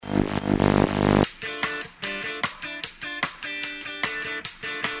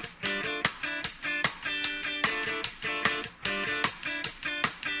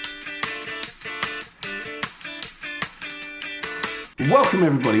Welcome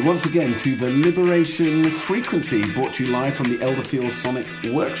everybody once again to the Liberation Frequency, brought to you live from the Elderfield Sonic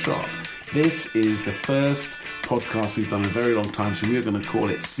Workshop. This is the first podcast we've done in a very long time, so we are going to call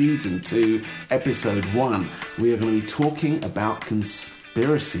it Season 2, Episode 1. We are going to be talking about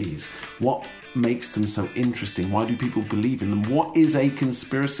conspiracies. What makes them so interesting? Why do people believe in them? What is a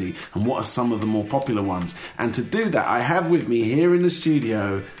conspiracy? And what are some of the more popular ones? And to do that, I have with me here in the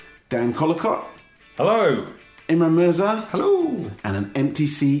studio Dan Collicott. Hello. Imran Mirza. Hello. And an empty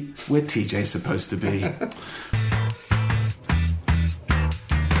seat where TJ's supposed to be.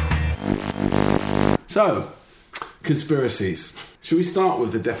 So, conspiracies. Should we start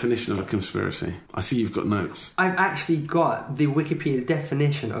with the definition of a conspiracy? I see you've got notes. I've actually got the Wikipedia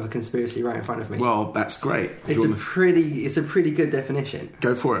definition of a conspiracy right in front of me. Well, that's great. It's a pretty good definition.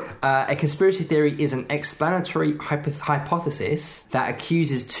 Go for it. A conspiracy theory is an explanatory hypothesis that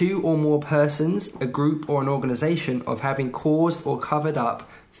accuses two or more persons, a group or an organisation of having caused or covered up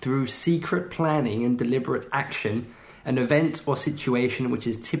through secret planning and deliberate action an event or situation which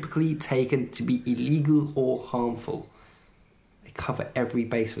is typically taken to be illegal or harmful. They cover every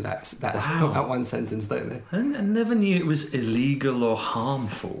base with that one sentence, don't they? I never knew it was illegal or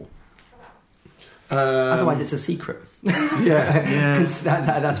harmful. Otherwise, it's a secret. Yeah.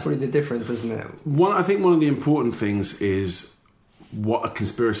 That's probably the difference, isn't it? I think one of the important things is what a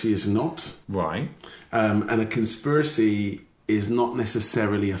conspiracy is not. Right. And a conspiracy is not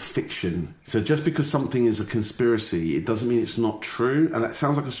necessarily a fiction. So just because something is a conspiracy, it doesn't mean it's not true. And that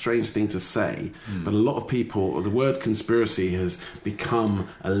sounds like a strange thing to say, but a lot of people, the word conspiracy has become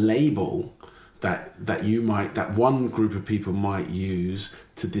a label that one group of people might use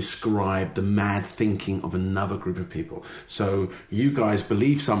to describe the mad thinking of another group of people. So you guys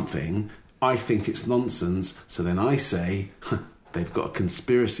believe something, I think it's nonsense, so then I say, they've got a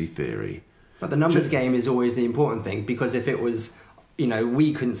conspiracy theory. But the numbers game is always the important thing, because if it was,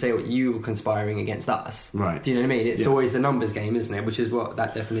 we couldn't say what you were conspiring against us. Right. Do you know what I mean? It's always the numbers game, isn't it? Which is what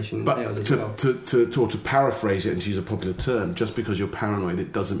that definition entails as well. To paraphrase it and to use a popular term, just because you're paranoid,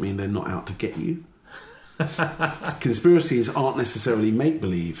 it doesn't mean they're not out to get you. Conspiracies aren't necessarily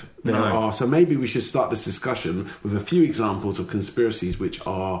make-believe. There are. So maybe we should start this discussion with a few examples of conspiracies which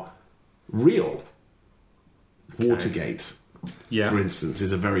are real. Okay. Watergate, for instance,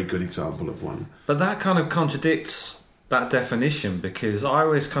 is a very good example of one. But that kind of contradicts that definition, because I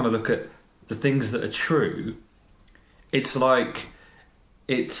always kind of look at the things that are true. It's like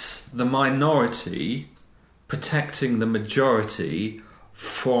it's the minority protecting the majority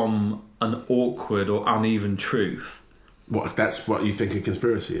from an awkward or uneven truth. That's what you think a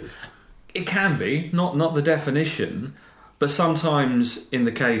conspiracy is? It can be, not the definition, but sometimes in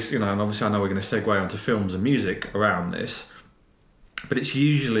the case, and obviously I know we're going to segue onto films and music around this, but it's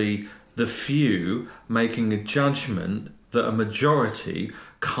usually the few making a judgment that a majority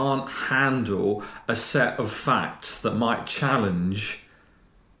can't handle a set of facts that might challenge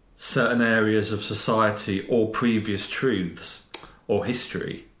certain areas of society or previous truths or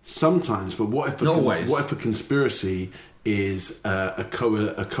history. Sometimes, but what if a conspiracy is a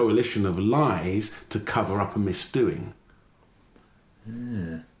coalition of lies to cover up a misdoing?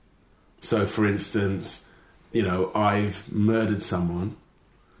 Yeah. So, for instance, I've murdered someone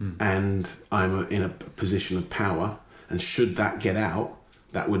and I'm in a position of power, and should that get out,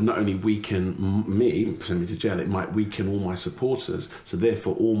 that would not only weaken me, send me to jail, it might weaken all my supporters. So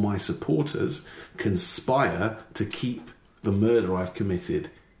therefore all my supporters conspire to keep the murder I've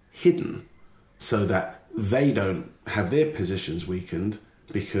committed hidden, so that they don't have their positions weakened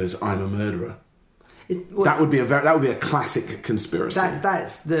because I'm a murderer. That would be a classic conspiracy.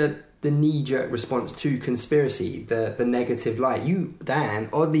 That's the knee-jerk response to conspiracy, the negative light. You, Dan,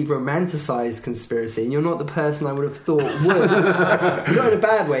 oddly romanticised conspiracy, and you're not the person I would have thought would. Not in a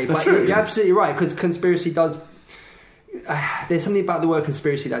bad way, but you're absolutely right, because conspiracy does... there's something about the word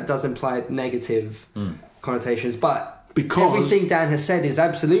conspiracy that does imply negative connotations, but... Because everything Dan has said is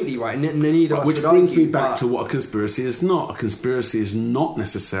absolutely right, and neither of us which brings me back to what a conspiracy is not. A conspiracy is not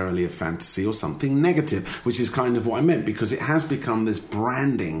necessarily a fantasy or something negative, which is kind of what I meant, because it has become this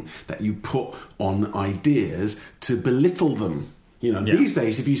branding that you put on ideas to belittle them. These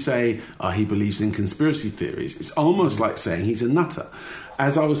days, if you say, he believes in conspiracy theories, it's almost like saying he's a nutter.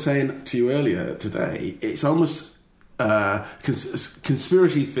 As I was saying to you earlier today, it's almost...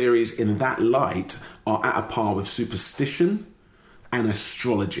 conspiracy theories in that light are at a par with superstition and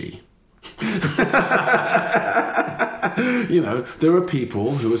astrology. There are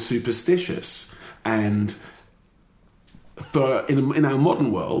people who are superstitious, and in our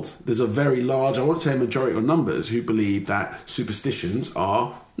modern world, there's a very large, I won't say majority or numbers, who believe that superstitions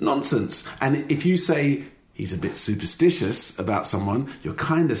are nonsense. And if you say he's a bit superstitious about someone, you're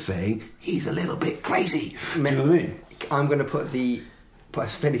kind of saying he's a little bit crazy. Do you know what I mean? I'm going to put a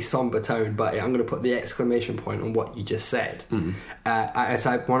fairly somber tone, but I'm going to put the exclamation point on what you just said. As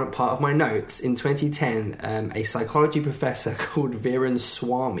one part of my notes, in 2010, a psychology professor called Viren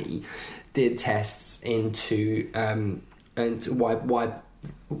Swamy did tests into why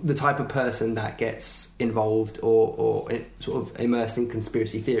the type of person that gets involved or sort of immersed in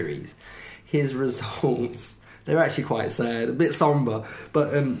conspiracy theories. His results, they're actually quite sad, a bit somber,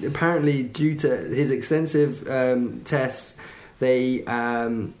 but apparently due to his extensive tests, they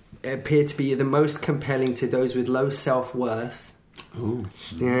appear to be the most compelling to those with low self-worth. Ooh.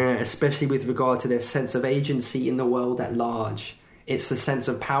 Yeah, especially with regard to their sense of agency in the world at large. It's the sense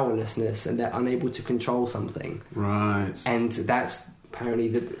of powerlessness, and they're unable to control something. Right. And that's apparently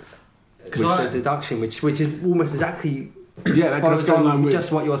the deduction, which is almost exactly that goes on with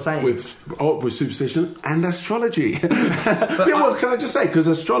just what you're saying with superstition and astrology. Well, can I just say, because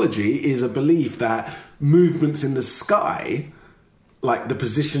astrology is a belief that movements in the sky, like the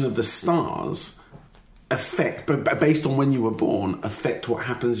position of the stars, affect, but based on when you were born, affect what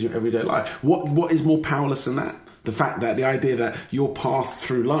happens in your everyday life. What is more powerless than that? The fact that the idea that your path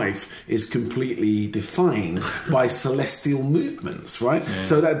through life is completely defined by celestial movements, right? Yeah.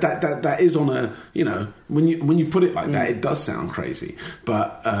 So that is on a, when you put it like that, it does sound crazy.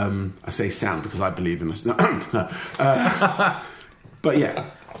 But I say sound because I believe in this. But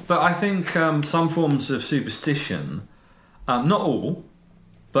yeah. But I think some forms of superstition, not all,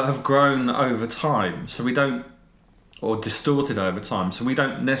 but have grown over time. So we don't, or distorted over time. So we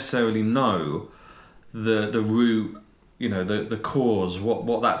don't necessarily know the root, the cause,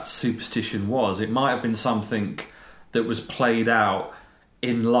 what that superstition was. It might have been something that was played out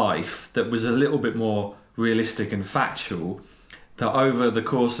in life that was a little bit more realistic and factual, that over the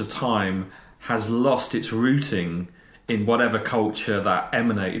course of time has lost its rooting in whatever culture that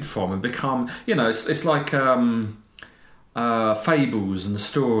emanated from and become, it's like fables and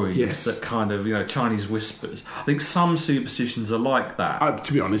stories that kind of, Chinese whispers. I think some superstitions are like that.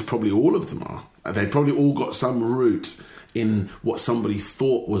 To be honest, probably all of them are. They probably all got some root in what somebody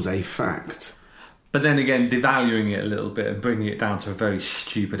thought was a fact. But then again, devaluing it a little bit and bringing it down to a very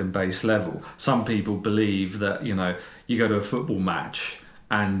stupid and base level. Some people believe that, you go to a football match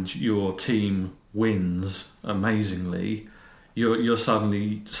and your team wins amazingly. You're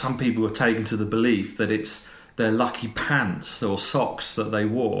suddenly... Some people are taken to the belief that it's their lucky pants or socks that they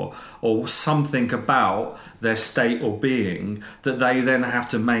wore, or something about their state or being that they then have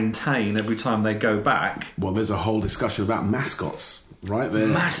to maintain every time they go back. Well, there's a whole discussion about mascots, right there.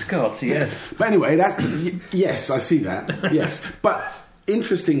 Mascots, yes. But anyway, yes, I see that. Yes, but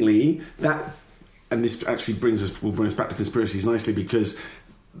interestingly, and this actually will bring us back to conspiracies nicely, because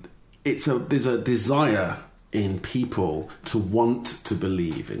there's a desire in people to want to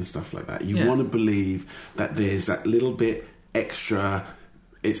believe in stuff like that. You want to believe that there's that little bit extra.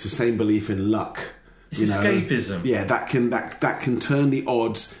 It's the same belief in luck. It's escapism. Yeah, that can turn the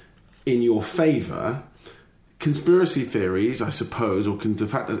odds in your favour. Conspiracy theories, I suppose, or the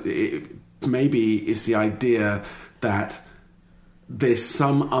fact that maybe it's the idea that there's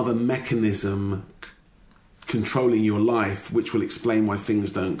some other mechanism controlling your life which will explain why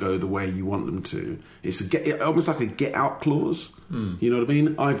things don't go the way you want them to. It's almost like a get out clause. You know what I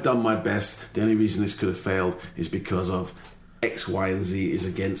mean? I've done my best. The only reason this could have failed is because of X, Y, and Z is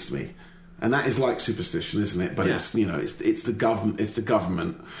against me. And that is like superstition, isn't it? But it's the government,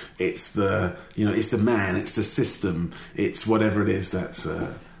 it's the man, it's the system, it's whatever it is that's.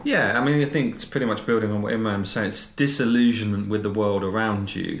 Yeah, I mean, I think it's pretty much building on what Imam said. It's disillusionment with the world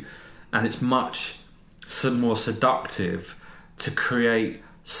around you, and it's much more seductive to create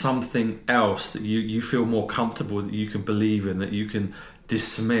something else that you feel more comfortable, that you can believe in, that you can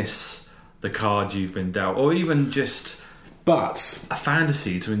dismiss the card you've been dealt, or even just a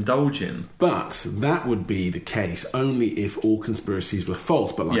fantasy to indulge in. But that would be the case only if all conspiracies were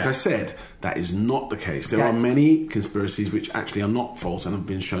false. But like I said, that is not the case. There are many conspiracies which actually are not false and have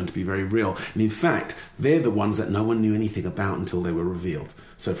been shown to be very real. And in fact, they're the ones that no one knew anything about until they were revealed.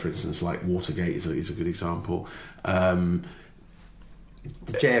 So, for instance, like Watergate is a good example. The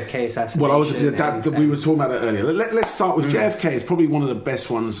JFK assassination. Well, we were talking about it earlier. Let's start with JFK. Is probably one of the best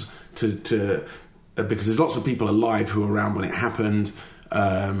ones to because there's lots of people alive who were around when it happened,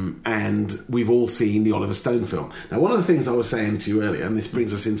 and we've all seen the Oliver Stone film. Now, one of the things I was saying to you earlier, and this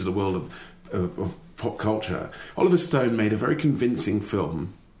brings us into the world of pop culture, Oliver Stone made a very convincing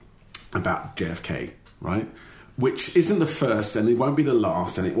film about JFK, right? which isn't the first and it won't be the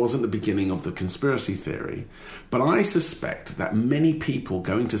last, and it wasn't the beginning of the conspiracy theory, but I suspect that many people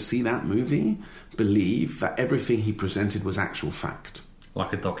going to see that movie believe that everything he presented was actual fact.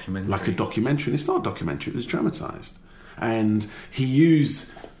 Like a documentary. Like a documentary. And it's not a documentary, it was dramatised. And he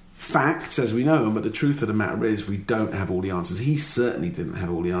used facts as we know them, but the truth of the matter is we don't have all the answers. He certainly didn't have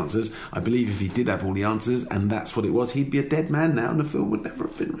all the answers. I believe if he did have all the answers, and that's what it was, he'd be a dead man now and the film would never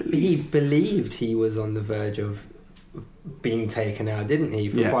have been released. He believed he was on the verge of being taken out, didn't he?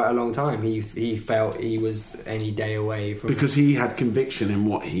 For quite a long time. He felt he was any day away from... Because he had conviction in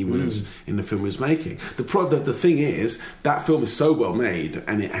what he was in the film he was making. The thing is, that film is so well made,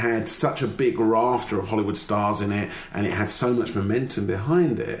 and it had such a big rafter of Hollywood stars in it, and it had so much momentum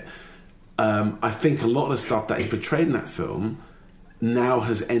behind it. I think a lot of the stuff that he portrayed in that film now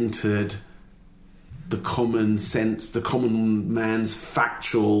has entered the common sense, the common man's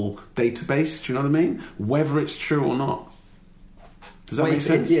factual database. Do you know what I mean? Whether it's true or not. Does that make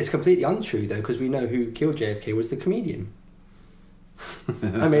sense? It's completely untrue, though, because we know who killed JFK was the comedian.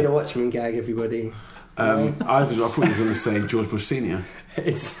 I made a Watchmen gag, everybody. I thought you were going to say George Bush Sr.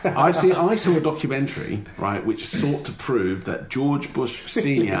 I saw a documentary, right, which sought to prove that George Bush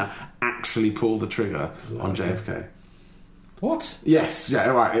Sr. actually pulled the trigger on JFK. What? Yes, yeah,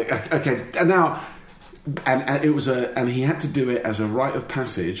 right. Okay, and now, and it was and he had to do it as a rite of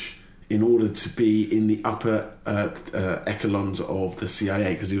passage in order to be in the upper echelons of the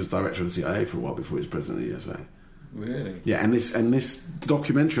CIA, because he was director of the CIA for a while before he was president of the USA. Really? Yeah, and this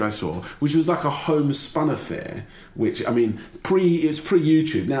documentary I saw, which was like a homespun affair, which, I mean, it's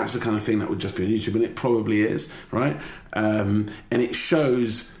pre-YouTube. Now it's the kind of thing that would just be on YouTube, and it probably is, right? And it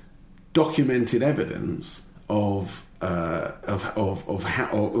shows documented evidence of how,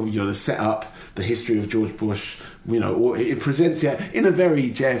 you know, the setup, the history of George Bush. You know, it presents it in a very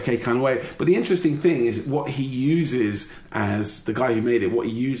JFK kind of way. But the interesting thing is what he uses as the guy who made it. What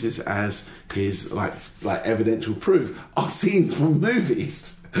he uses as his like evidential proof are scenes from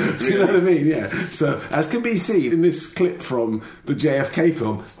movies. Do you know what I mean? Yeah. So as can be seen in this clip from the JFK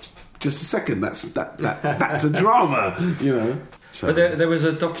film, just a second. That's a drama. You know. So. But there was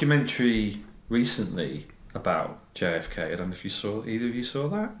a documentary recently about JFK. I don't know if either of you saw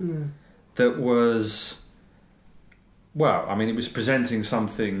that. Yeah. That was, well, I mean, it was presenting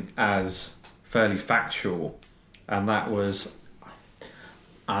something as fairly factual, and that was,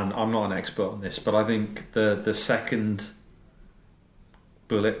 and I'm not an expert on this, but I think the second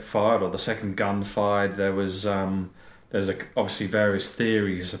bullet fired, or the second gun fired, there's obviously various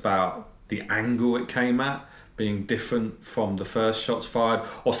theories about the angle it came at being different from the first shots fired,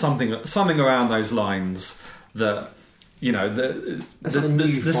 or something around those lines. That, you know,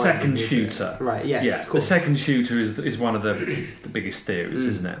 the second shooter, right? Yes, yeah, the second shooter is one of the biggest theories,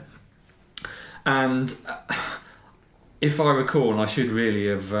 isn't it? And if I recall, and I should really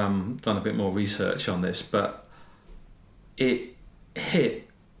have done a bit more research on this, but it hit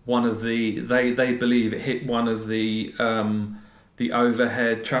one of the they believe it hit one of the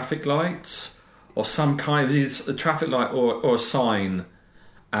overhead traffic lights, or some kind of it's a traffic light or a sign,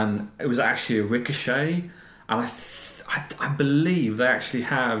 and it was actually a ricochet. And I believe they actually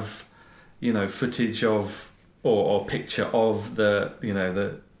have, you know, footage of or picture of the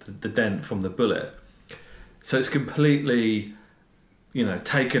dent from the bullet. So it's completely, you know,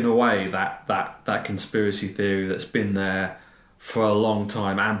 taken away that conspiracy theory that's been there for a long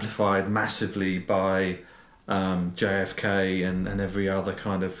time, amplified massively by JFK and every other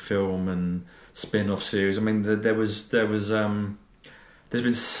kind of film and spin-off series. I mean, there's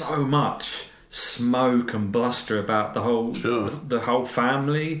been so much smoke and bluster about the whole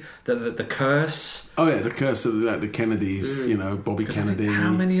family, the curse. Oh yeah, the curse of the Kennedys. You know, Bobby Kennedy.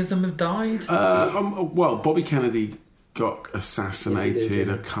 How many of them have died? Well, Bobby Kennedy got assassinated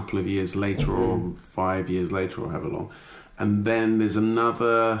a couple of years later, or 5 years later, or however long. And then there's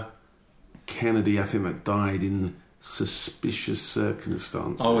another Kennedy, I think, that died in suspicious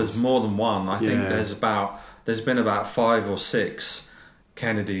circumstances. Oh, there's more than one. I think there's been about 5 or 6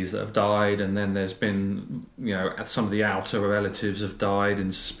 Kennedys that have died, and then there's been, you know, some of the outer relatives have died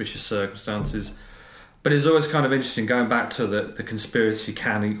in suspicious circumstances. But it's always kind of interesting, going back to the conspiracy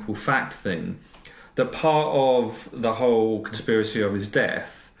can equal fact thing, that part of the whole conspiracy of his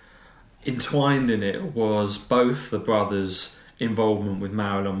death, entwined in it, was both the brothers' involvement with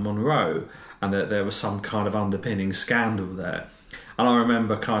Marilyn Monroe, and that there was some kind of underpinning scandal there. And I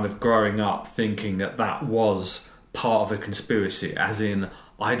remember kind of growing up thinking that was part of a conspiracy, as in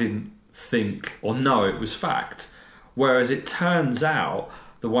I didn't think or know it was fact. Whereas it turns out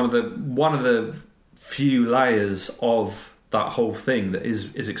that one of the few layers of that whole thing that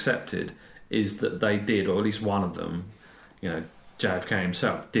is accepted is that they did, or at least one of them, JFK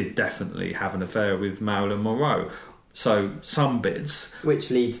himself did definitely have an affair with Marilyn Monroe. So some bits, which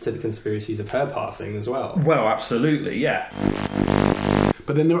leads to the conspiracies of her passing as well. Well, absolutely, yeah.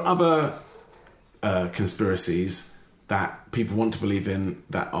 But then there are other conspiracies that people want to believe in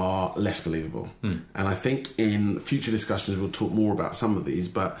that are less believable. And I think in future discussions we'll talk more about some of these,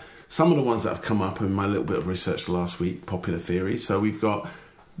 but some of the ones that have come up in my little bit of research last week, popular theory. So we've got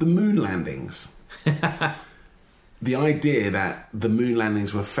the moon landings. The idea that the moon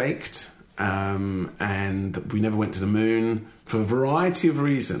landings were faked and we never went to the moon for a variety of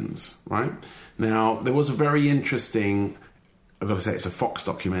reasons, right? Now, there was a very interesting, I've got to say, it's a Fox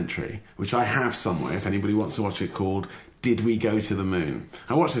documentary, which I have somewhere if anybody wants to watch it, called Did We Go to the Moon?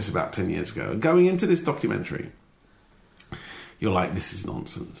 I watched this about 10 years ago. Going into this documentary, you're like, this is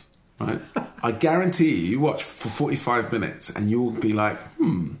nonsense, right? I guarantee you watch for 45 minutes and you'll be like,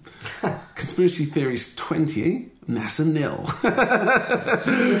 conspiracy theories 20, NASA nil.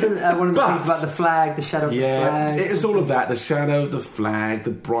 Isn't one of the things about the flag, the shadow of the flag? Yeah, it's all of that. The shadow of the flag,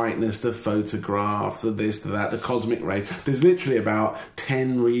 the brightness, the photograph, the this, the that, the cosmic rays. There's literally about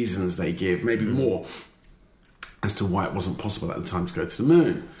 10 reasons they give, maybe more, as to why it wasn't possible at the time to go to the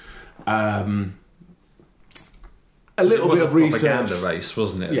moon. A little bit of research. It was a propaganda race,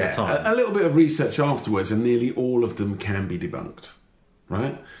 wasn't it, at the time? A little bit of research afterwards, and nearly all of them can be debunked,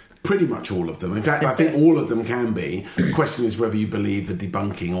 right? Pretty much all of them. In fact, I think all of them can be. The question is whether you believe the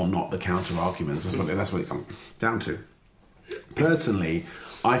debunking or not the counter-arguments. That's what it comes down to. Personally,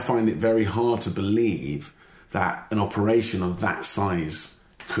 I find it very hard to believe that an operation of that size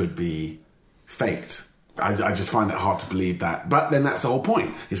could be faked. I just find it hard to believe that. But then that's the whole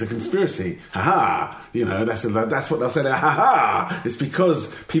point. It's a conspiracy. Ha-ha! That's what they'll say. Ha-ha! It's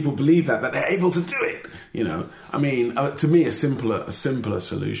because people believe that they're able to do it. I mean, to me, a simpler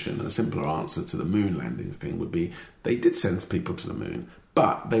solution and a simpler answer to the moon landing thing would be they did send people to the moon,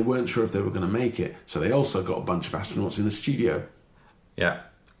 but they weren't sure if they were going to make it. So they also got a bunch of astronauts in the studio. Yeah,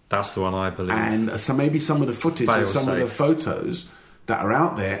 that's the one I believe. And so maybe some of the footage and some of the photos that are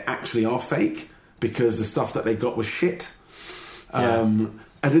out there actually are fake, because the stuff that they got was shit. And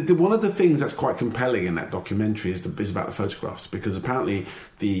one of the things that's quite compelling in that documentary is about the photographs, because apparently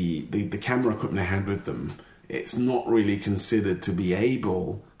the camera equipment they had with them, it's not really considered to be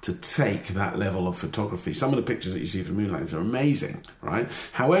able to take that level of photography. Some of the pictures that you see from moon landings are amazing, right?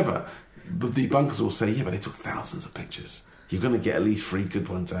 However, the debunkers will say, yeah, but they took thousands of pictures. You're going to get at least 3 good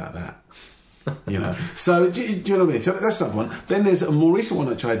ones out of that. So do you know what I mean? So that's another one. Then there's a more recent one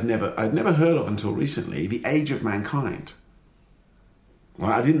which I'd never heard of until recently: The Age of Mankind.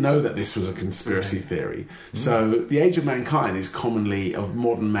 Well, I didn't know that this was a conspiracy theory. So the Age of Mankind is commonly, of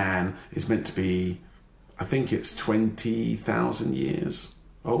modern man, is meant to be, I think it's 20,000 years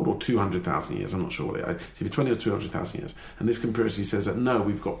old, or 200,000 years. I'm not sure what it is. It's either 20 or 200,000 years. And this conspiracy says that no,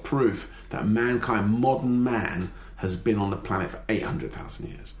 we've got proof that mankind, modern man, has been on the planet for 800,000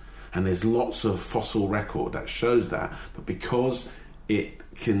 years. And there's lots of fossil record that shows that, but because it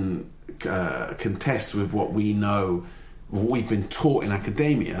can contest with what we know, what we've been taught in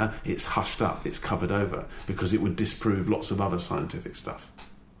academia, it's hushed up, it's covered over, because it would disprove lots of other scientific stuff.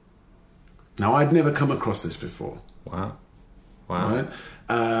 Now, I'd never come across this before. Wow. Right?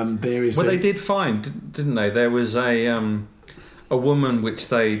 There is. Well, they did find, didn't they? There was a woman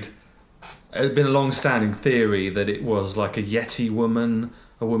which it had been a long-standing theory that it was like a Yeti woman.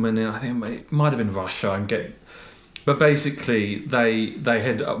 A woman in, I think it might have been Russia. But basically, they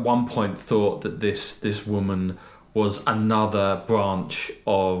had at one point thought that this woman was another branch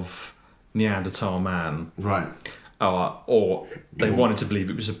of Neanderthal man, right? Or they wanted to believe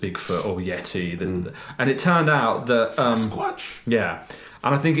it was a Bigfoot or Yeti, and it turned out that Sasquatch. Yeah,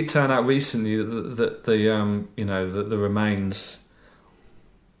 and I think it turned out recently that the remains.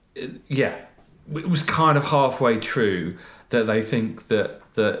 It was kind of halfway true that they think that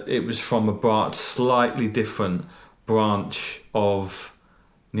it was from a slightly different branch of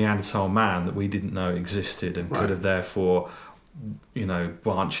Neanderthal man that we didn't know existed, and could have therefore,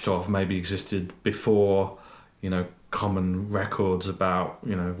 branched off, maybe existed before, common records about,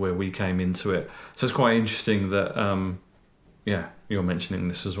 where we came into it. So it's quite interesting that, you're mentioning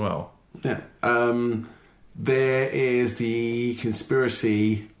this as well. Yeah. There is the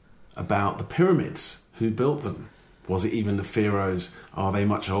conspiracy about the pyramids. Who built them? Was it even the pharaohs? Are they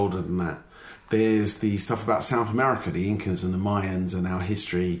much older than that? There's the stuff about South America, the Incas and the Mayans, and our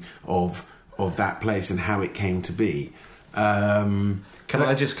history of that place and how it came to be. Can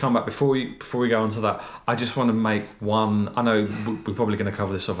I just come back before we go on to that? I just want to make one. I know we're probably going to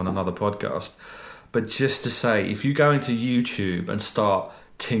cover this off on another podcast, but just to say, if you go into YouTube and start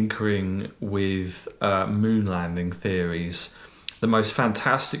tinkering with moon landing theories. The most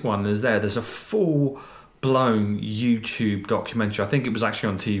fantastic one is there's a full-blown YouTube documentary. I think it was actually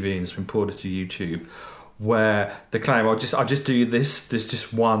on TV and it's been ported to YouTube, where the claim, I'll just do this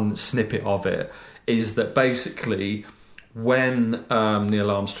just one snippet of it, is that basically when Neil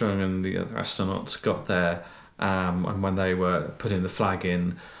Armstrong and the other astronauts got there, and when they were putting the flag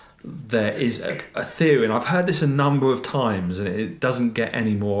in, there is a theory, and I've heard this a number of times, and it doesn't get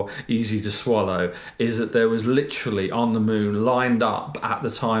any more easy to swallow, is that there was literally on the moon, lined up at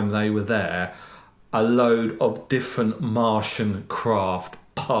the time they were there, a load of different Martian craft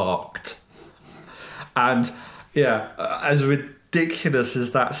parked. And yeah, as ridiculous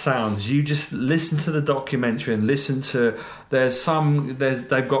as that sounds, you just listen to the documentary and listen to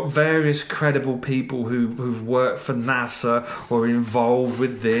they've got various credible people who've worked for NASA or involved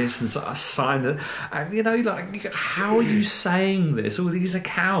with this and sort of signed it, and like, how are you saying this? All these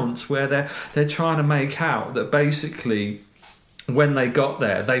accounts where they're trying to make out that basically when they got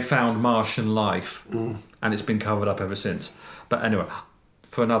there they found Martian life, and it's been covered up ever since. But anyway,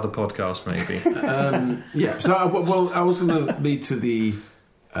 for another podcast, maybe. Yeah. So, I was going to lead to the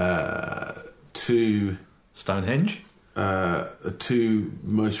two Stonehenge. Two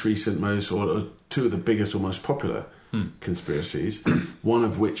most recent, or two of the biggest or most popular conspiracies. One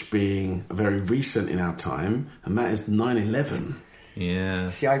of which being very recent in our time, and that is 9/11. Yeah.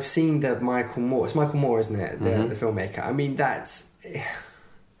 See, I've seen the Michael Moore. It's Michael Moore, isn't it? The filmmaker. I mean,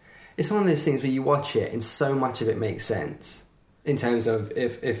 it's one of those things where you watch it and so much of it makes sense. In terms of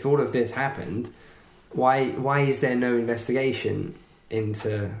if all of this happened, why is there no investigation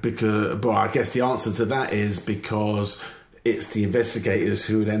into? Because, I guess the answer to that is because it's the investigators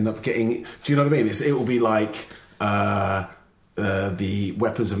who would end up getting. Do you know what I mean? It will be like the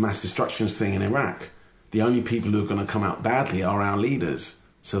weapons of mass destruction thing in Iraq. The only people who are going to come out badly are our leaders,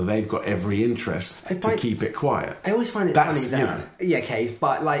 so they've got every interest to keep it quiet. I always find it funny that okay,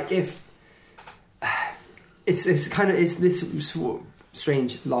 but like if. It's this sort of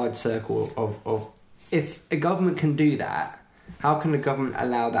strange large circle of if a government can do that, how can the government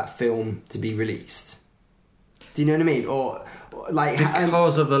allow that film to be released? Do you know what I mean? Or like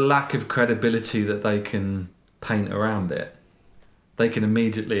because of the lack of credibility that they can paint around it, they can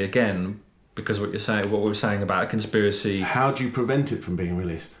immediately, again, because what we were saying about a conspiracy. How do you prevent it from being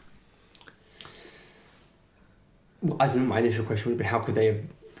released? I don't know. My initial question would be, how could they have?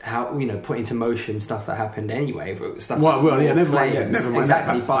 Put into motion stuff that happened anyway. Stuff. Never mind.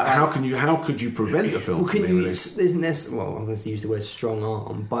 Exactly. That. But how could you prevent the film from being released? Isn't this? Well, I'm going to use the word strong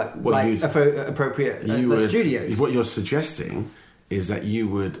arm, but appropriate studios. What you're suggesting is that you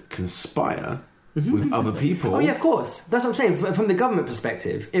would conspire with other people. Oh yeah, of course. That's what I'm saying. From the government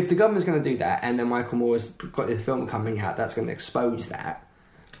perspective, if the government's going to do that, and then Michael Moore's got this film coming out that's going to expose that.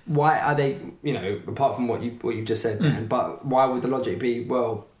 Why are they? Apart from what you've just said, Dan. But why would the logic be?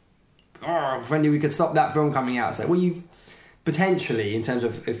 Well. If only we could stop that film coming out. So, you've potentially, in terms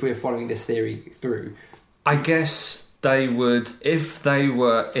of if we're following this theory through, I guess they would, if they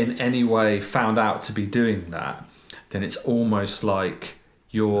were in any way found out to be doing that, then it's almost like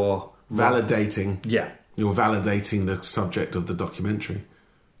you're validating. Yeah, you're validating the subject of the documentary.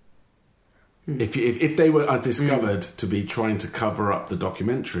 If they were discovered to be trying to cover up the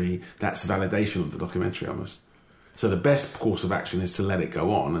documentary, that's validation of the documentary almost. So the best course of action is to let it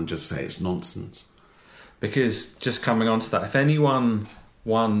go on and just say it's nonsense. Because just coming on to that, if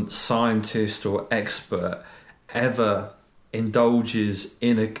one scientist or expert ever indulges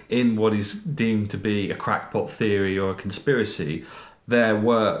in what is deemed to be a crackpot theory or a conspiracy, their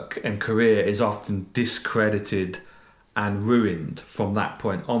work and career is often discredited and ruined from that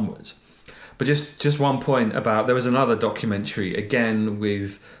point onwards. But just one point about, there was another documentary again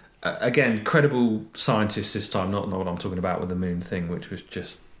with. Again, credible scientists this time, not what I'm talking about with the moon thing, which was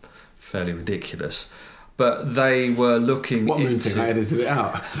just fairly ridiculous. But they were looking into... What moon thing? I edited it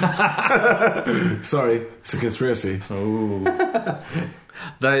out. Sorry, it's a conspiracy. Oh.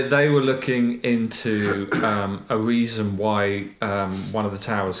 They were looking into a reason why one of the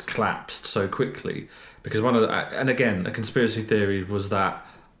towers collapsed so quickly. Because and again, a conspiracy theory was that...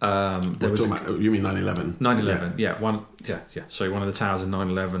 you mean 9/11? 9/11, yeah. So one of the towers in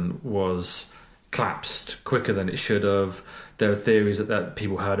 9/11 was collapsed quicker than it should have. There were theories that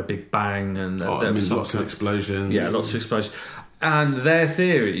people heard a big bang and there was lots of explosions. Yeah, lots of explosions. And their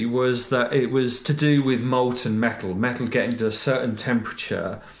theory was that it was to do with molten metal getting to a certain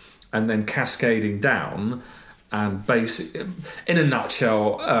temperature and then cascading down. And in a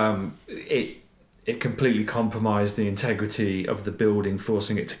nutshell, it completely compromised the integrity of the building,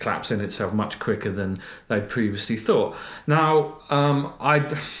 forcing it to collapse in itself much quicker than they'd previously thought. Now, I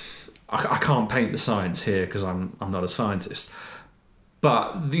can't paint the science here because I'm not a scientist.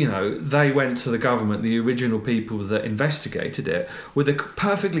 But, you know, they went to the government, the original people that investigated it, with a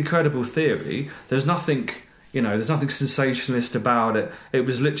perfectly credible theory. There's nothing sensationalist about it. It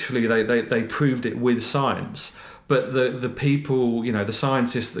was literally, they proved it with science. But the people, you know, the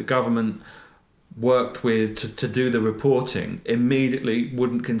scientists that government worked with to do the reporting immediately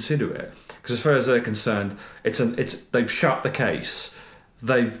wouldn't consider it. Because as far as they're concerned, they've shut the case.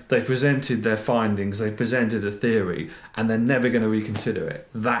 They've presented their findings, they presented a theory, and they're never going to reconsider it.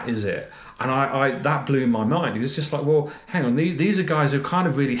 That is it. And I that blew my mind. It was just like, well, hang on, these are guys who are kind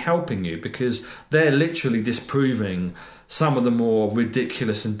of really helping you, because they're literally disproving some of the more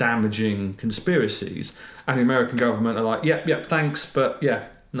ridiculous and damaging conspiracies. And the American government are like, yep, thanks, but yeah,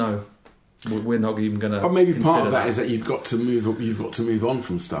 no, we're not even going to. But maybe part of that is that you've got to move on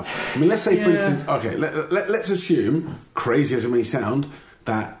from stuff. I mean, let's say, for instance, okay, let's assume, crazy as it may sound,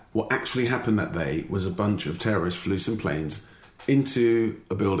 that what actually happened that day was a bunch of terrorists flew some planes into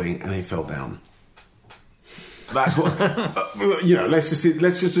a building and they fell down. That's what let's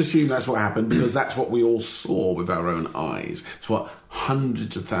just assume that's what happened, because that's what we all saw with our own eyes. It's what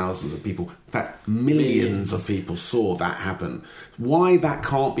hundreds of thousands of people, in fact millions of people saw that happen. Why that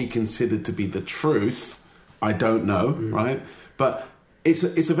can't be considered to be the truth, I don't know, right? But it's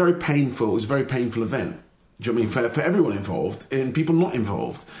a very painful event. Do you know what I mean? For everyone involved and people not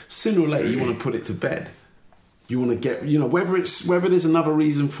involved, sooner or later you want to put it to bed. You want to get, whether there's another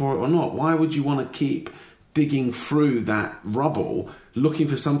reason for it or not. Why would you want to keep digging through that rubble looking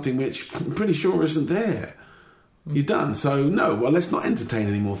for something which I'm pretty sure isn't there? You're done. So no, well, let's not entertain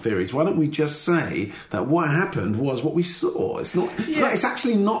any more theories. Why don't we just say that what happened was what we saw? It's not. It's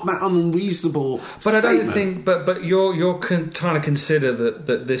actually not that unreasonable. But statement. I don't think. But you're trying to consider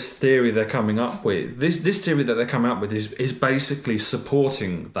that this theory they're coming up with, this theory that they're coming up with is basically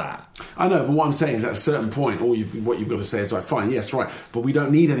supporting that. I know, but what I'm saying is at a certain point, what you've got to say is like, fine, yes, right, but we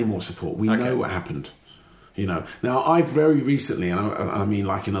don't need any more support. We know what happened. You know. Now, I've very recently, and I mean,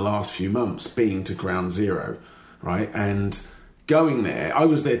 like in the last few months, been to Ground Zero. Right, and going there, I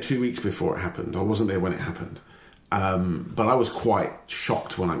was there 2 weeks before it happened. I wasn't there when it happened, but I was quite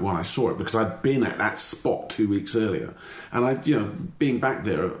shocked when I saw it, because I'd been at that spot 2 weeks earlier, and being back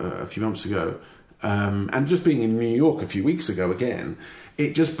there a few months ago, and just being in New York a few weeks ago again,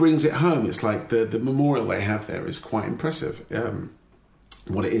 it just brings it home. It's like the memorial they have there is quite impressive.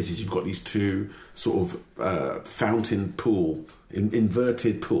 What it is you've got these two sort of fountain pool,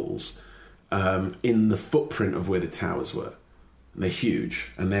 inverted pools. In the footprint of where the towers were. And they're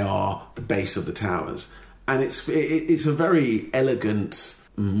huge, and they are the base of the towers. And it's a very elegant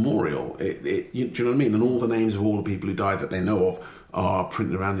memorial. Do you know what I mean? And all the names of all the people who died that they know of are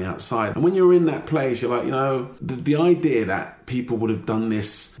printed around the outside. And when you're in that place, you're like, the idea that people would have done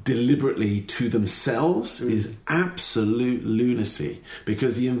this deliberately to themselves is absolute lunacy.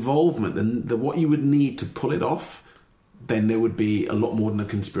 Because the involvement, what you would need to pull it off, then there would be a lot more than a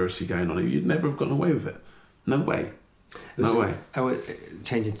conspiracy going on. You'd never have gotten away with it. No way. No way. I was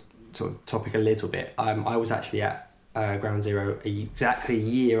changing sort of topic a little bit. I was actually at Ground Zero exactly a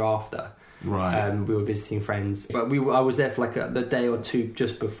year after. Right. We were visiting friends, but I was there for like the day or two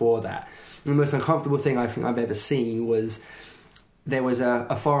just before that. The most uncomfortable thing I think I've ever seen was there was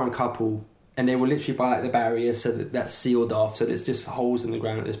a foreign couple, and they were literally by like the barrier, so that's sealed off, so there's just holes in the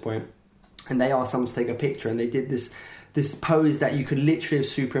ground at this point. And they asked someone to take a picture, and they did this pose that you could literally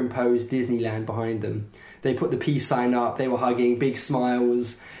have superimposed Disneyland behind them. They put the peace sign up, they were hugging, big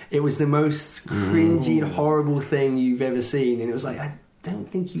smiles. It was the most cringy and horrible thing you've ever seen. And it was like, I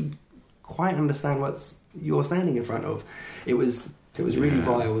don't think you quite understand what you're standing in front of. It was really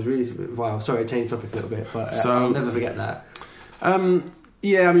vile. It was really vile. Sorry, I changed the topic a little bit, but I'll never forget that.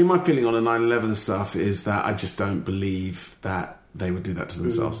 Yeah, I mean, my feeling on the 9/11 stuff is that I just don't believe that they would do that to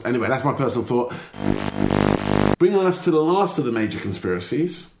themselves. Anyway, that's my personal thought. Bringing us to the last of the major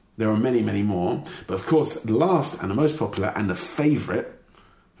conspiracies. There are many, many more. But of course, the last and the most popular and the favourite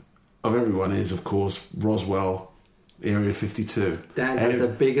of everyone is, of course, Roswell, Area 52. Dan had the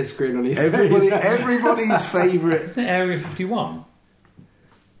biggest grin on his face. Everybody's favourite. Isn't it Area 51?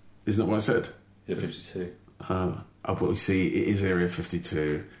 Isn't that what I said? Is it 52? But we see it is Area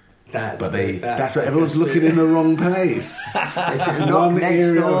 52. That's what everyone's looking in the wrong place. It's not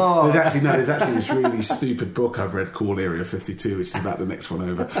next door. There's actually this really stupid book I've read called Area 52, which is about the next one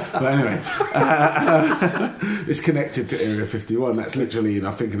over. But anyway, it's connected to Area 51. That's literally,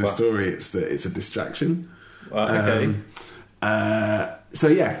 I think in the story, it's a distraction. Okay. So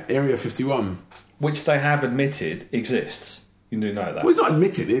yeah, Area 51. which they have admitted exists. You do know that. Well, it's not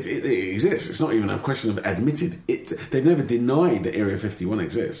admitted. It exists. It's not even a question of admitted. They've never denied that Area 51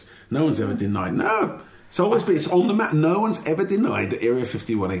 exists. No one's ever denied. No. It's on the map. No one's ever denied that Area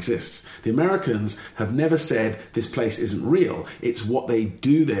 51 exists. The Americans have never said this place isn't real. It's what they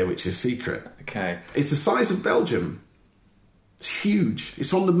do there which is secret. Okay. It's the size of Belgium. It's huge.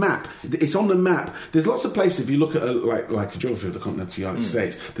 It's on the map. It's on the map. There's lots of places, if you look at like a geography of the continental United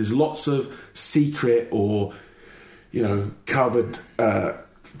States, there's lots of secret or, covered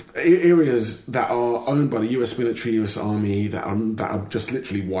areas that are owned by the US military, US Army, that are just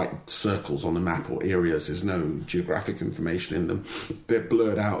literally white circles on the map or areas. There's no geographic information in them. They're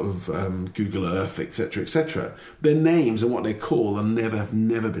blurred out of Google Earth, etc., etc. Their names and what they're called have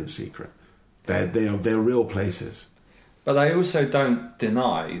never been secret. They're real places. But they also don't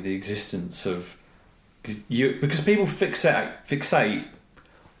deny the existence of because people fixate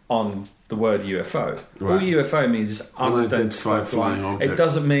on the word UFO. Right. All UFO means is unidentified flying object. It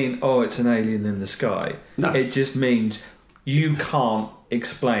doesn't mean it's an alien in the sky. No. It just means you can't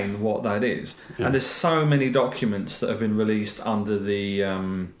explain what that is. Yeah. And there's so many documents that have been released under the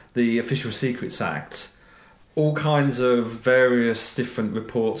Official Secrets Act. All kinds of various different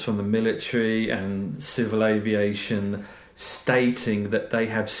reports from the military and civil aviation stating that they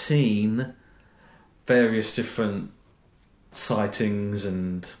have seen various different sightings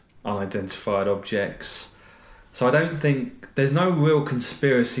and unidentified objects. So I don't think there's no real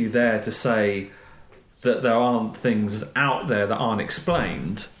conspiracy there to say that there aren't things out there that aren't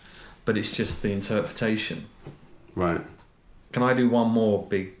explained, but it's just the interpretation. Right. Can I do one more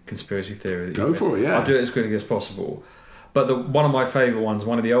big conspiracy theory? Go for it, yeah. I'll do it as quickly as possible. But one of my favourite ones,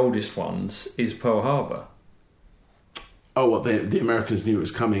 one of the oldest ones, is Pearl Harbor. Oh, what, the Americans knew it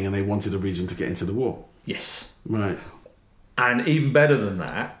was coming and they wanted a reason to get into the war? Yes. Right. And even better than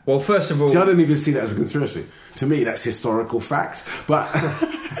that, well, first of all... See, I don't even see that as a conspiracy. To me, that's historical fact. But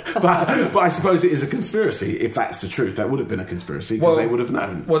but I suppose it is a conspiracy. If that's the truth, that would have been a conspiracy because they would have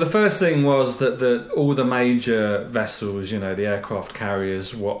known. Well, the first thing was that all the major vessels, the aircraft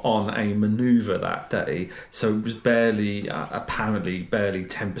carriers, were on a manoeuvre that day. So it was apparently barely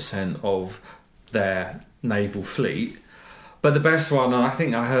 10% of their naval fleet. But the best one, and I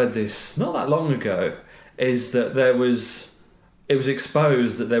think I heard this not that long ago, is that it was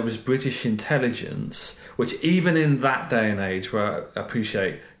exposed that there was British intelligence, which even in that day and age, where I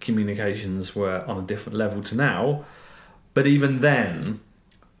appreciate communications were on a different level to now, but even then,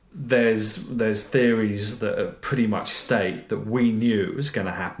 there's theories that pretty much state that we knew it was going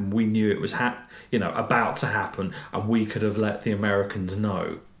to happen. We knew it was about to happen, and we could have let the Americans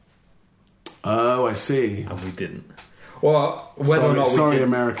know. Oh, I see. And we didn't. Well, whether or not we sorry,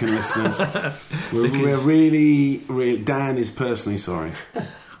 American listeners, we're really, Dan is personally sorry.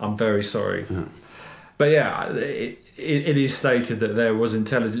 I'm very sorry. Yeah. But yeah, it is stated that there was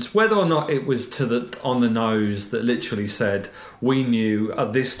intelligence. Whether or not it was on the nose that literally said we knew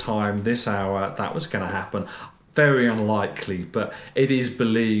at this time, this hour, that was going to happen. Very unlikely, but it is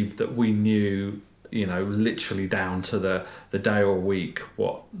believed that we knew. Literally down to the day or week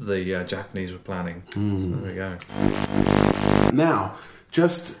what the Japanese were planning. So there we go. Now,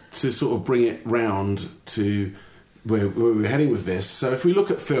 just to sort of bring it round to where we're heading with this. So if we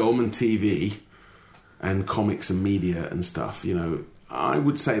look at film and TV and comics and media and stuff, I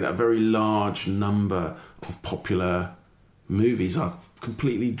would say that a very large number of popular movies are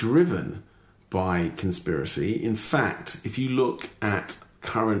completely driven by conspiracy. In fact, if you look at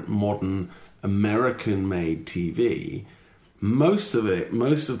current modern American-made TV, most of the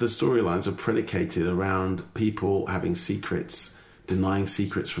storylines are predicated around people having secrets, denying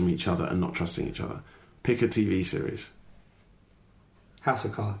secrets from each other and not trusting each other. Pick a TV series. House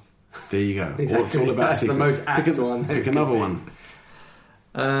of Cards. There you go. Exactly. It's all about That's secrets. the most apt one. Pick another one.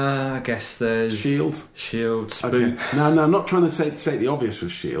 I guess there's... Shield, Spooks. Okay. Now, I'm not trying to say the obvious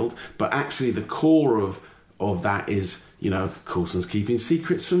with Shield, but actually the core of that is... Coulson's keeping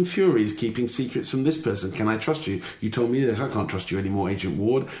secrets from Fury's keeping secrets from this person. Can I trust you? You told me this. I can't trust you anymore, Agent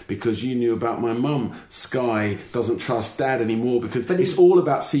Ward, because you knew about my mum. Sky doesn't trust Dad anymore because it's all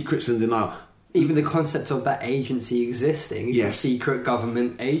about secrets and denial. Even the concept of that agency existing is a secret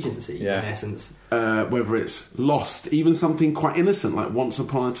government agency, in essence. Whether it's Lost, even something quite innocent like Once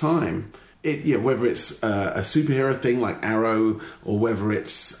Upon a Time. Whether it's a superhero thing like Arrow or whether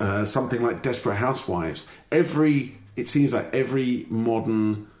it's something like Desperate Housewives. It seems like every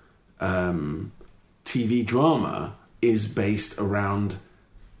modern TV drama is based around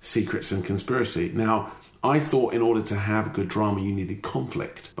secrets and conspiracy. Now, I thought in order to have good drama, you needed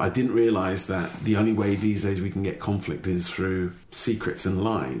conflict. But I didn't realise that the only way these days we can get conflict is through secrets and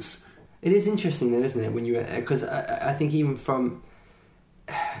lies. It is interesting though, isn't it? When you, because I think even from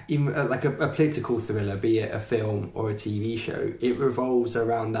like a political thriller, be it a film or a TV show, it revolves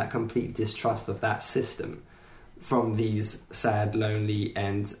around that complete distrust of that system from these sad, lonely,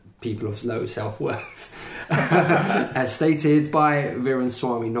 and people of low self-worth, as stated by Viren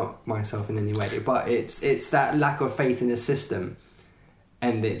Swami, not myself in any way, but it's that lack of faith in the system,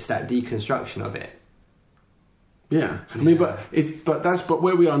 and it's that deconstruction of it. Yeah, I mean, but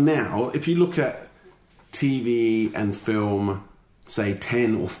where we are now. If you look at TV and film, say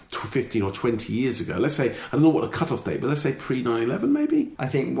 10 or 15 or 20 years ago, let's say, I don't know what the cutoff date, but let's say pre 9/11 maybe. I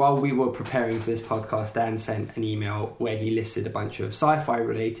think while we were preparing for this podcast, Dan sent an email where he listed a bunch of sci-fi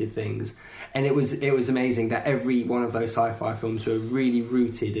related things, and it was amazing that every one of those sci-fi films were really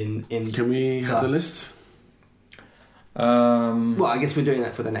rooted in. Can we have the list? Well, I guess we're doing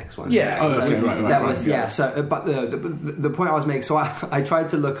that for the next one. Yeah. Oh, so okay, right. That was yeah. So, but the point I was making. So I tried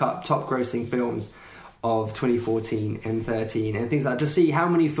to look up top grossing films of 2014 and 13 and things like that to see how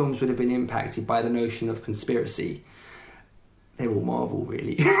many films would have been impacted by the notion of conspiracy. They're all Marvel,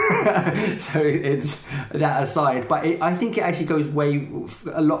 really. So it's that aside, but I think it actually goes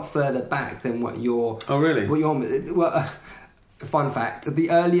a lot further back than what you're. Oh, really? What you're. Well, fun fact: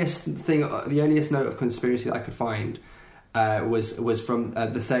 the earliest note of conspiracy that I could find was from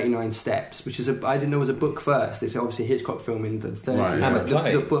the 39 Steps, which is I didn't know was a book first. It's obviously a Hitchcock film in the 30s. Right,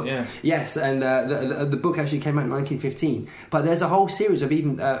 but the book, yes, and the book actually came out in 1915. But there's a whole series of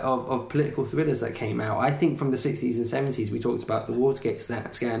even of political thrillers that came out. I think from the 60s and 70s we talked about the Watergate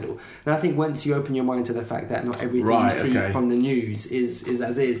scandal, and I think once you open your mind to the fact that not everything you see from the news is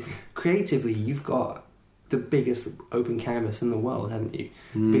as is, creatively you've got the biggest open canvas in the world, haven't you?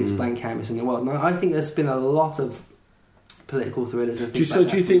 The biggest blank canvas in the world. And I think there's been a lot of political thrillers and things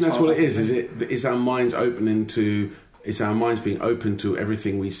do you think that's what it is? Is our minds being open to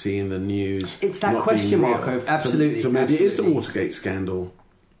everything we see in the news? It's that question mark of absolutely. So maybe it is the Watergate scandal.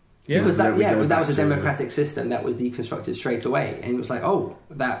 Yeah, because that was a democratic system that was deconstructed straight away, and it was like, oh,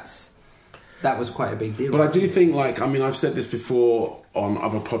 that was quite a big deal. But I do think, I've said this before on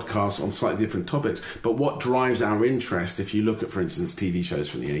other podcasts on slightly different topics, but what drives our interest, if you look at, for instance, TV shows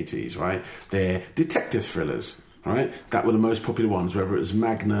from the 80s, right? They're detective thrillers, right? That were the most popular ones, whether it was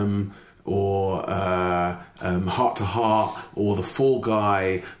Magnum or Heart to Heart or The Fall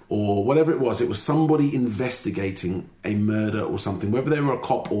Guy or whatever it was. It was somebody investigating a murder or something, whether they were a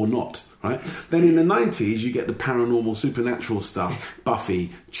cop or not, right? Then in the 90s, you get the paranormal, supernatural stuff,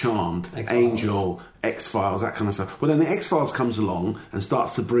 Buffy, Charmed, X-Files. Angel, X-Files, that kind of stuff. Well, then the X-Files comes along and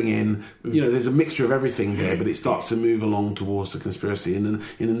starts to bring in, there's a mixture of everything there, but it starts to move along towards the conspiracy. And then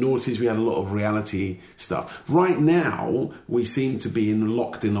in the noughties, we had a lot of reality stuff. Right now, we seem to be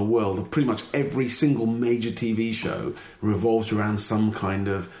locked in a world of pretty much every single major TV show revolves around some kind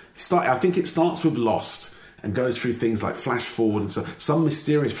of... I think it starts with Lost and goes through things like Flash Forward and so some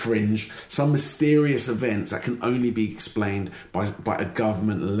mysterious fringe, some mysterious events that can only be explained by a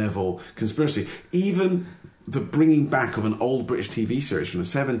government level conspiracy. Even the bringing back of an old British TV series from the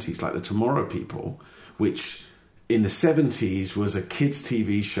 70s, like The Tomorrow People, which in the 70s was a kids'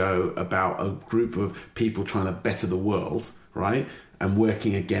 TV show about a group of people trying to better the world, right, and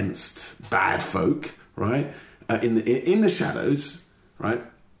working against bad folk, right, in the shadows, right.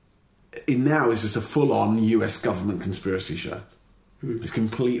 Now is just a full-on US government conspiracy show. It's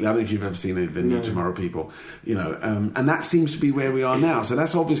completely... I don't know if you've ever seen the new Tomorrow People, and that seems to be where we are now. So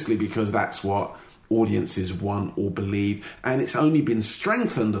that's obviously because that's what audiences want or believe, and it's only been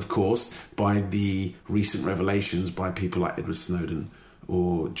strengthened, of course, by the recent revelations by people like Edward Snowden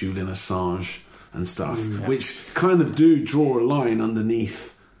or Julian Assange and stuff, which kind of do draw a line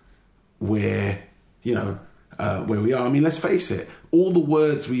underneath where we are. I mean, let's face it, all the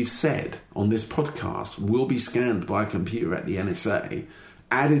words we've said on this podcast will be scanned by a computer at the NSA,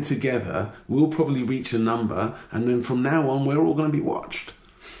 added together, we'll probably reach a number, and then from now on, we're all going to be watched.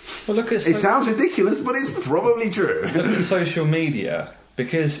 Well, look at it sounds ridiculous, but it's probably true. Look at social media,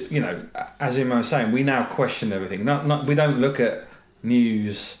 because, as Imo was saying, we now question everything. We don't look at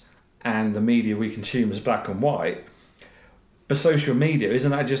news and the media we consume as black and white. But social media,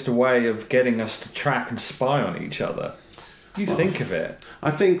 isn't that just a way of getting us to track and spy on each other? Think of it.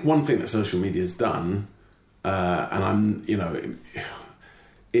 I think one thing that social media has done,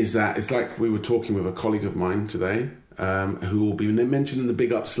 is that it's like we were talking with a colleague of mine today, who will be mentioned in the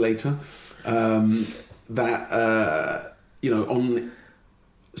Big Ups later, someone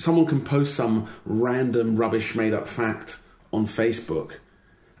can post some random rubbish made up fact on Facebook,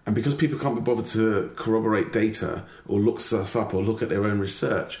 And because people can't be bothered to corroborate data or look stuff up or look at their own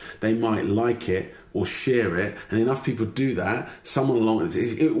research, they might like it or share it. And enough people do that, someone along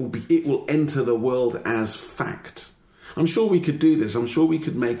it will enter the world as fact. I'm sure we could do this. I'm sure we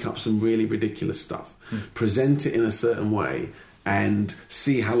could make up some really ridiculous stuff, present it in a certain way, and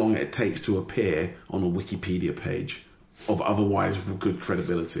see how long it takes to appear on a Wikipedia page of otherwise good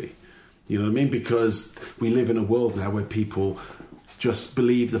credibility. You know what I mean? Because we live in a world now where people just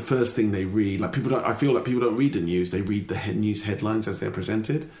believe the first thing they read. Like I feel like people don't read the news. They read the news headlines as they're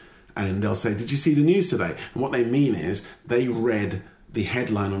presented, and they'll say, "Did you see the news today?" And what they mean is they read the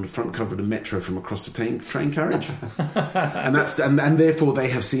headline on the front cover of the Metro from across the train carriage, and therefore they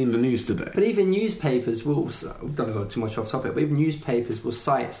have seen the news today. But even newspapers will, don't go too much off topic, but even newspapers will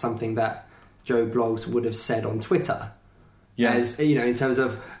cite something that Joe Bloggs would have said on Twitter. Yeah. As, you know, in terms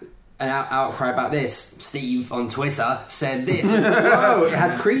of an outcry about this, Steve on Twitter said this. Whoa, it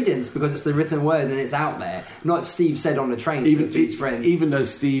has credence because it's the written word and it's out there. Not Steve said on the train to his friend. Even though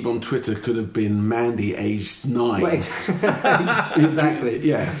Steve on Twitter could have been Mandy, aged 9. Well, exactly.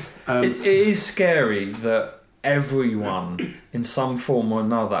 Yeah. It is scary that everyone, in some form or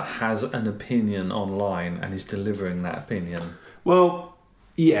another, has an opinion online and is delivering that opinion. Well,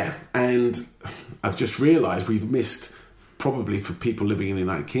 yeah, and I've just realised we've missed, probably for people living in the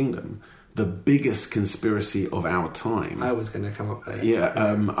United Kingdom, the biggest conspiracy of our time. I was going to come up there. Yeah,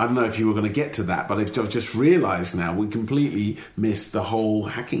 I don't know if you were going to get to that, but I've just realised now we completely missed the whole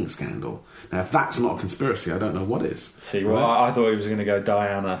hacking scandal. Now, if that's not a conspiracy, I don't know what is. See, well, I thought he was going to go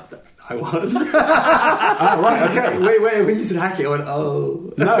Diana. I was. Oh, right, okay. Wait, when you said hacking, I went,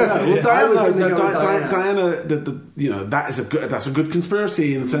 oh. No. Well, Diana, Diana, that's a good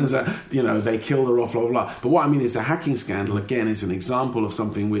conspiracy in the sense that, they killed her off, blah, blah, blah. But what I mean is the hacking scandal, again, is an example of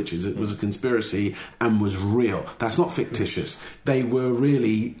something which was a conspiracy and was real. That's not fictitious. They were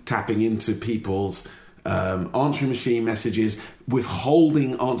really tapping into people's answering machine messages,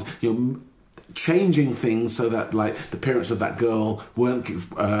 withholding answers, changing things so that, like, the parents of that girl weren't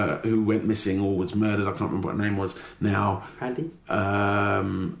who went missing or was murdered. I can't remember what her name was now. Andy?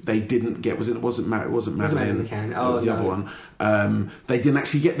 They didn't get. It wasn't Madeline. McCann. Oh, it was the other one. They didn't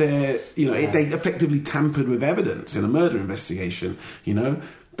actually get their. They effectively tampered with evidence in a murder investigation.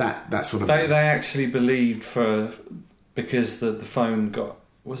 That's what they actually believed because the phone got.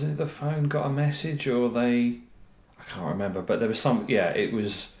 Was it the phone got a message or they? I can't remember, but there was some. Yeah, it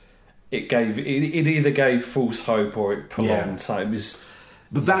was. It either gave false hope or it prolonged. Yeah. So it was.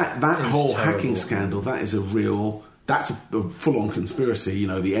 But that whole hacking scandal, that's a full-on conspiracy.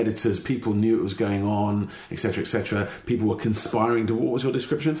 The editors, people knew it was going on, etc., etc. People were conspiring to. What was your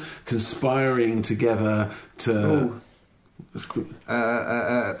description? Conspiring together to.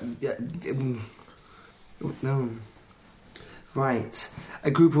 No. Right. A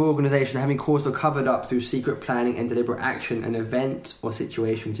group or organisation having caused or covered up through secret planning and deliberate action an event or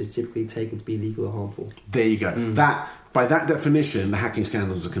situation which is typically taken to be illegal or harmful. There you go. That, by that definition, the hacking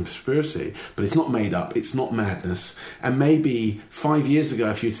scandal is a conspiracy, but it's not made up, it's not madness. And maybe 5 years ago,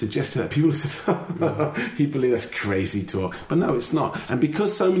 if you'd suggested that, people would have said, you believe that's crazy talk. But no, it's not. And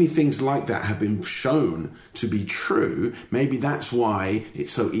because so many things like that have been shown to be true, maybe that's why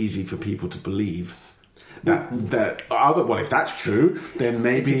it's so easy for people to believe. If that's true, then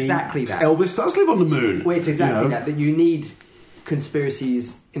maybe it's exactly that. Elvis does live on the moon. Well, it's exactly that you need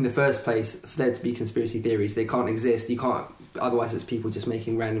conspiracies in the first place for there to be conspiracy theories. They can't exist. You can't. Otherwise, it's people just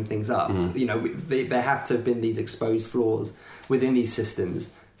making random things up. There have to have been these exposed flaws within these systems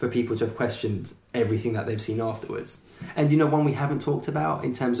for people to have questioned everything that they've seen afterwards. And one we haven't talked about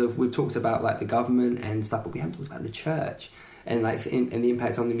in terms of, we've talked about like the government and stuff, but we haven't talked about the church. And and the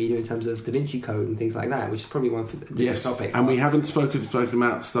impact on the media in terms of Da Vinci Code and things like that, which is probably one for a different topic. And we haven't spoken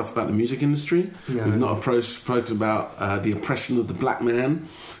about stuff about the music industry. No. We've not spoken about the oppression of the black man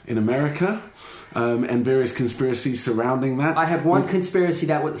in America and various conspiracies surrounding that. I have one conspiracy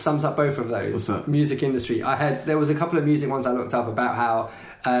that sums up both of those. What's that? Music industry. There was a couple of music ones I looked up about how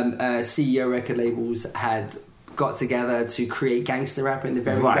CEO record labels had got together to create gangster rap in the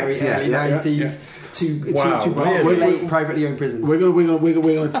very early 90s to populate privately owned prisons. We're going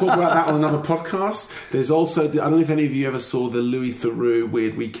to talk about that on another podcast. There's also, I don't know if any of you ever saw the Louis Theroux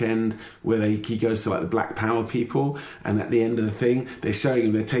Weird Weekend where he goes to like the Black Power people, and at the end of the thing they're showing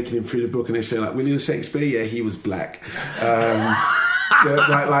him, they're taking him through the book and they're showing like William Shakespeare, yeah, he was black.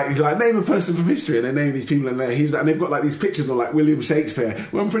 Like name a person from history, and they name these people, and they've got like these pictures of like William Shakespeare.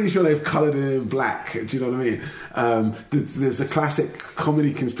 Well, I'm pretty sure they've coloured him in black. Do you know what I mean? There's a classic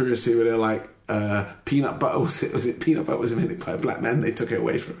comedy conspiracy where they're like, peanut butter was it peanut butter was invented by a black man. They took it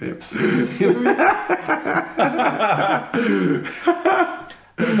away from him.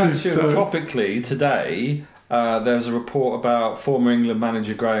 It was actually So- topically today. There was a report about former England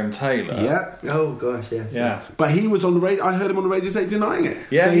manager Graham Taylor. Yeah. Oh gosh, yes. Yeah. yes. But he was on the radio. I heard him on the radio today denying it.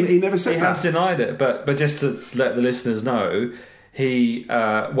 Yeah, So he never said he that. has denied it, but just to let the listeners know, he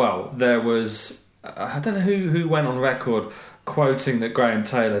there was I don't know who went on record quoting that Graham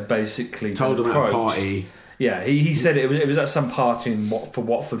Taylor basically Told been him at a approached. party. Yeah, he said it was at some party for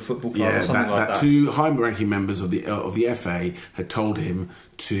Watford Football Club or something like that. Two high-ranking members of the FA had told him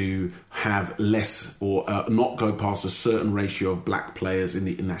to have less or not go past a certain ratio of black players in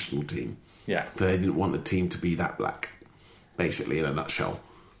the national team. Yeah. So they didn't want the team to be that black, basically, in a nutshell.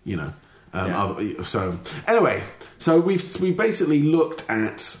 You know. So anyway, so we basically looked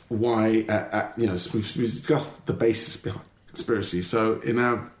at why we've discussed the basis behind conspiracy. So in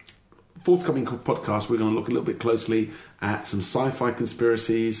our forthcoming podcast, we're going to look a little bit closely at some sci-fi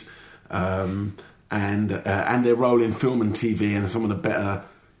conspiracies and their role in film and TV, and some of the better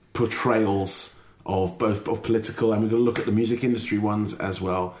portrayals of both of political, and we're going to look at the music industry ones as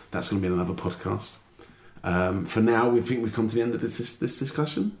well. That's going to be another podcast. For now, we think we've come to the end of this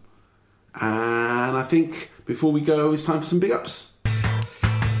discussion, and I think before we go, it's time for some big ups.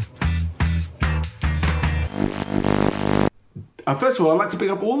 First of all, I'd like to big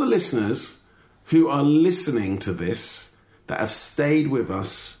up all the listeners who are listening to this, that have stayed with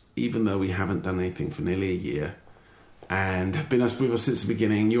us, even though we haven't done anything for nearly a year, and have been with us since the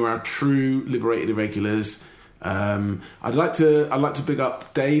beginning. You are our true liberated irregulars. I'd like to big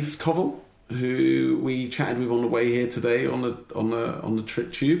up Dave Tovell, who we chatted with on the way here today on the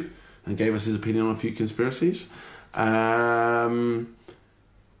trip tube, and gave us his opinion on a few conspiracies. Imran?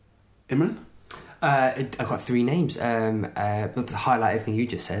 I've got three names. But to highlight everything you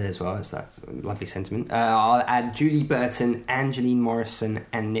just said as well, it's that lovely sentiment. I'll add Julie Burton, Angeline Morrison,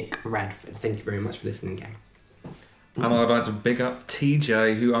 and Nick Radford. Thank you very much for listening, gang. And I'd like to big up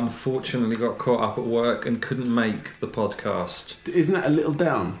TJ, who unfortunately got caught up at work and couldn't make the podcast. Isn't that a little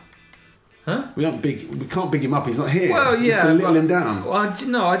down? Huh? We can't big him up. He's not here. Well, We're yeah, just gonna little but- him down. Well,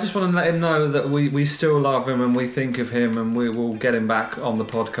 I just want to let him know that we still love him and we think of him, and we will get him back on the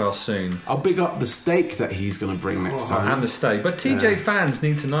podcast soon. I'll big up the steak that he's going to bring next time. And the stay. But TJ fans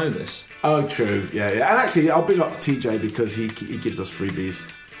need to know this. Oh, true. Yeah. And actually, I'll big up TJ because he gives us freebies.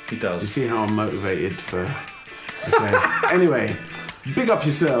 He Do you does. see how I'm motivated for? Okay. Anyway, big up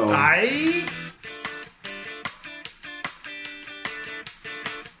yourself. Aye.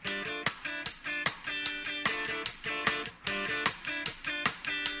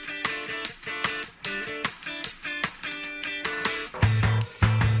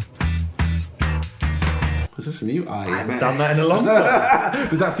 Was this a new eye? Haven't done that in a long time.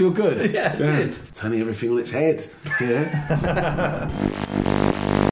 Does that feel good? Yeah, it did. Turning everything on its head. Yeah.